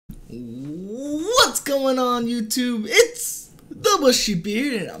What's going on, YouTube? It's the Bushy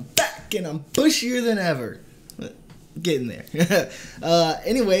Beard, and I'm back, and I'm bushier than ever. Getting there.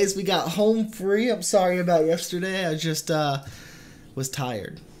 Anyways, we got home free. I'm sorry about yesterday. I just was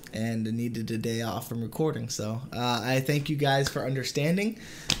tired and needed a day off from recording. So I thank you guys for understanding,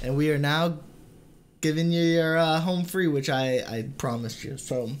 and we are now giving you your home free, which I promised you.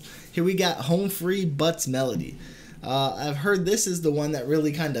 So here we got home free Butts Melody. I've heard this is the one that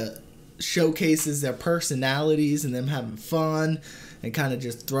really kind of showcases their personalities and them having fun and kind of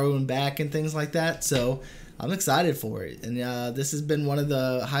just throwing back and things like that. So I'm excited for it. And this has been one of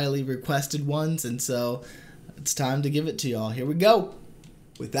the highly requested ones. And so it's time to give it to y'all. Here we go.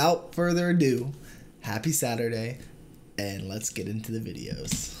 Without further ado, happy Saturday. And let's get into the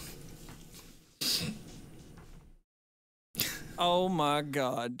videos. Oh my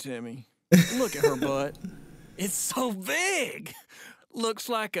God, Timmy. Look at her butt. It's so big. Looks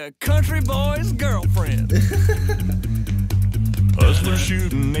like a country boy's girlfriend. Hustler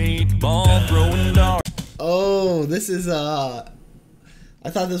shooting 8-ball, throwing darts. Oh, this is I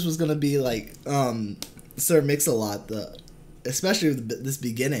thought this was gonna be like Sir Mix-a-Lot, especially with this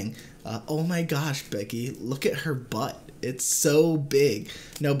beginning. Oh my gosh, Becky, look at her butt. It's so big.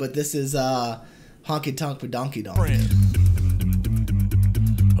 No, but this is Honky Tonk with Donkey Donk.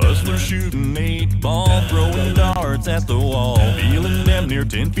 Hustler shooting 8-ball, throwing darts at the wall, feeling damn near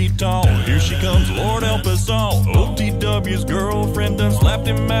 10 feet tall. Here she comes, Lord help us all. OTW's girlfriend done slapped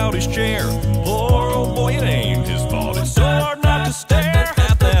him out his chair. Poor old boy, it ain't his fault. It's so hard not to stare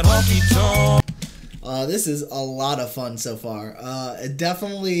at that honky tonk. This is a lot of fun so far. It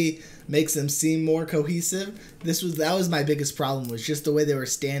definitely makes them seem more cohesive. That was my biggest problem, was just the way they were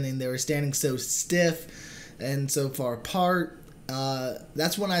standing. They were standing so stiff and so far apart.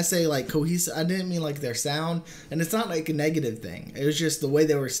 That's when I say like cohesive. I didn't mean like their sound, and it's not like a negative thing. It was just the way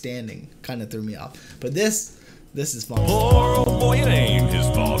they were standing kind of threw me off. But this is fun. Poor old boy, it ain't his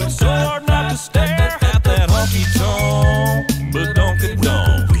fault. It's so hard not to stare at that honky tonk, but don't get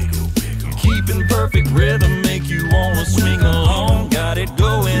gone. Keeping perfect rhythm make you wanna swing along. Got it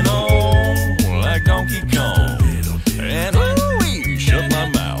going on like Donkey Kong. And ooh, shut my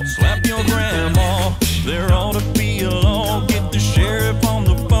mouth, slap your grandma. There ought to be a law. Get the sheriff on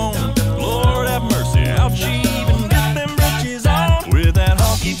the phone. Lord have mercy, how'd she even get them britches on with that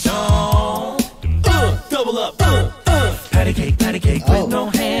honky tonk? Double up, patty cake with no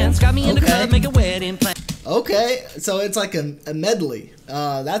hands. Got me in the club, make a wedding plan. Okay, so it's like a medley.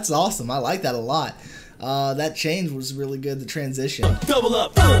 That's awesome. I like that a lot. That change was really good, the transition. Double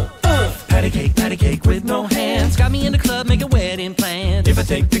up, patty cake with no hands. Got me in the club, make a wedding plan. If I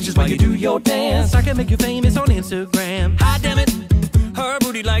take pictures while you do your dance, I can make you famous on Instagram. Hi, damn it, her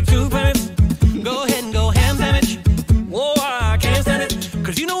booty like 2 planets. Go ahead and go ham sandwich. Whoa, I can't stand it,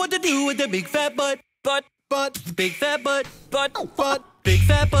 cause you know what to do with the big fat butt. Big fat butt, big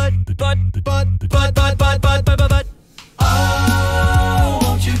fat butt. Oh,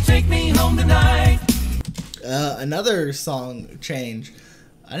 won't you take me home tonight? Another song change.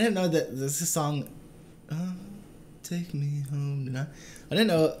 I didn't know that this is a song. Take me home tonight. I didn't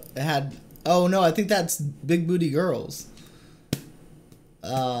know it had. Oh no, I think that's Big Booty Girls.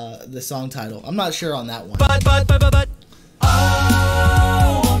 The song title. I'm not sure on that one.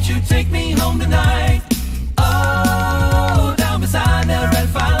 Oh, won't you take me home tonight? Oh, down beside that red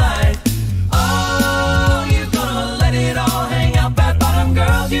firelight. Oh, you're gonna let it all hang out. Fat bottom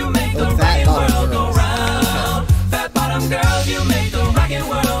girls, you make the rockin' world go round. Fat bottom girls, you make the rockin'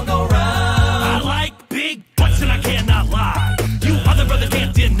 world go round. I like big butts and I cannot lie. You other brothers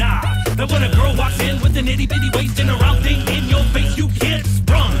can't deny that when a girl walks in with an itty bitty waist and a round thing in your face, you get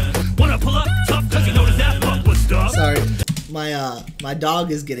sprung. Wanna pull up tough cause you notice that butt was stuck. Sorry. My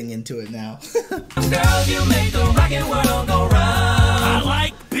dog is getting into it now. Girls, you make the rockin' world go round. I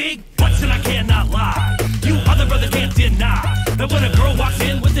like big butts and I cannot lie. You other brothers can't deny that when a girl walks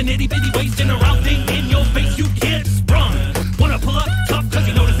in with an itty bitty waist and a round thing in your face, you get sprung. Wanna pull up tough cause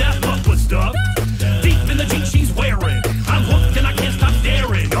you notice that butt was stuck. Deep in the jeans she's wearing, I'm hooked and I can't stop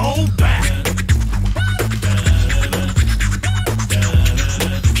staring. Oh, back.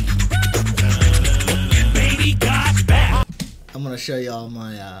 Baby got back. I'm gonna show y'all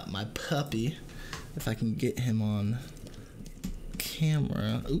my my puppy, if I can get him on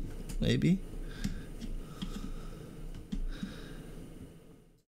camera. Oop, maybe.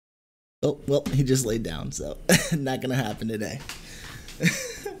 Oh well, he just laid down, so not gonna happen today.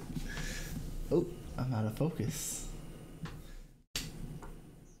 Oh, I'm out of focus.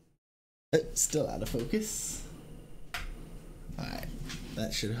 Still out of focus. All right,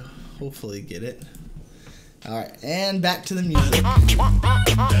 that should hopefully get it. Alright, and back to the music.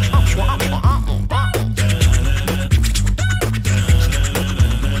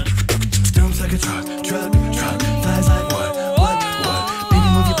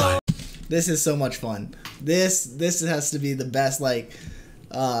 this is so much fun. This has to be the best like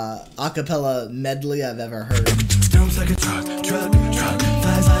acapella medley I've ever heard. Stomps like a truck,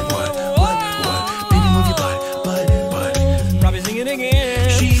 flies like what? Baby, move your butt. Probably sing it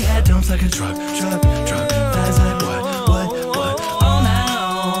again. She had dumps like a truck, flies like what? All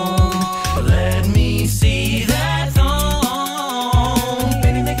now, let me see that thong.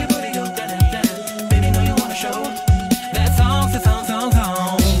 Baby, make your booty go da-da-da. Baby, know you wanna show that song.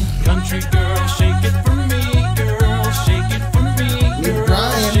 Country girl, shake it for me, girl, shake it for me, girl,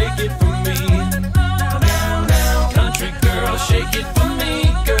 Brian. shake it for me. Now, country girl, shake it for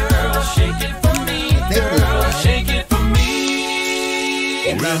me, girl, shake it for me, girl, shake it for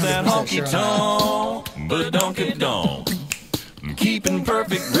me. With that honky tonk, but don't get don't. Keeping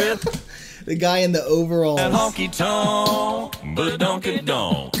perfect rhythm. The guy in the overalls. That honky tonk, but don't get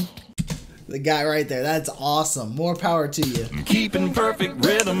don't. The guy right there. That's awesome. More power to you. Keeping perfect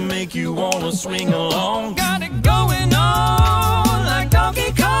rhythm make you wanna swing along. Got it going on like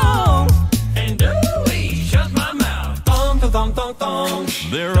Donkey Kong. And shut my mouth. Thong, thong, thong, thong.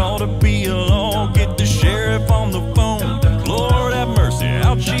 There ought to be a law. Get the sheriff on the phone. Lord have mercy,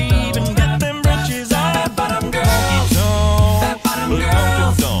 how'd she even get them britches out? That bottom girl. Honky tonk, That bottom but girl.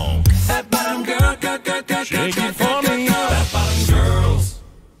 don't get donk. That bottom girl, Shake it for me. That bottom girls.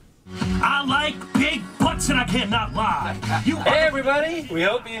 I like big butts and I cannot lie. You Hey everybody, we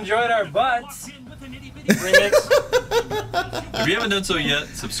hope you enjoyed our butts remix. If you haven't done so yet,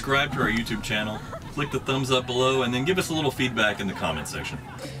 subscribe to our YouTube channel, click the thumbs up below, and then give us a little feedback in the comment section.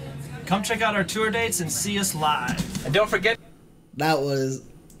 come check out our tour dates and see us live. And don't forget, That was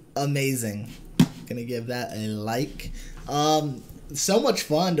amazing. Gonna give that a like. So much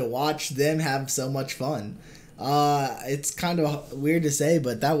fun to watch them have so much fun. It's kind of weird to say,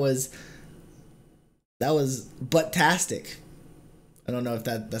 but that was butt-tastic. I don't know if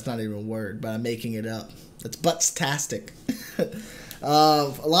that's not even a word, but I'm making it up. That's butt-tastic.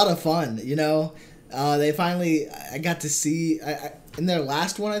 A lot of fun, you know. They finally, I got to see in their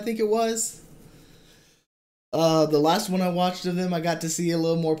last one, I think it was. The last one I watched of them, I got to see a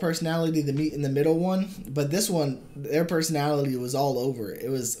little more personality than in the middle one. But this one, their personality was all over it. It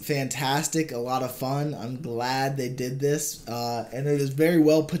was fantastic, a lot of fun. I'm glad they did this. And it was very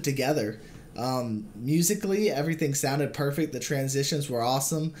well put together. Musically, everything sounded perfect. The transitions were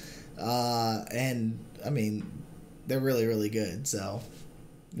awesome. And, I mean, they're really, really good. So,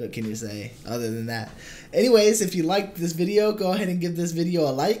 what can you say other than that? Anyways, if you liked this video, go ahead and give this video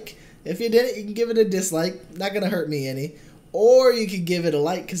a like. If you didn't, you can give it a dislike. Not going to hurt me any. Or you can give it a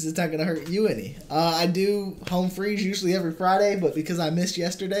like because it's not going to hurt you any. I do home freeze usually every Friday, but because I missed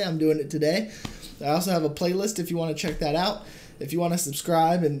yesterday, I'm doing it today. I also have a playlist if you want to check that out. If you want to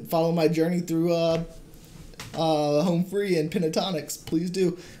subscribe and follow my journey through home free and pentatonics, please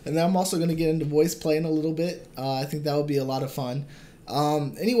do. And then I'm also going to get into voice playing a little bit. I think that would be a lot of fun.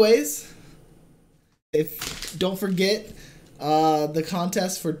 Anyways, don't forget... the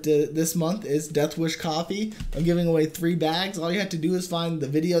contest for this month is Death Wish Coffee. I'm giving away 3 bags. All you have to do is find the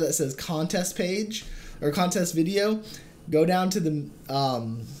video that says contest page or contest video. Go down to the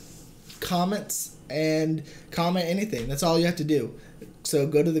comments and comment anything. That's all you have to do. So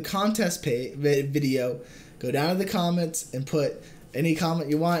go to the contest page video, go down to the comments and put any comment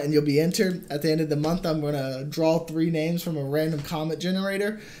you want and you'll be entered. At the end of the month, I'm going to draw 3 names from a random comment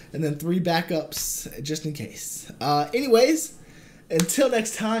generator and then 3 backups just in case. Anyways, until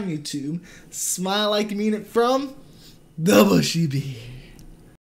next time, YouTube, smile like you mean it from the Bushy Beard.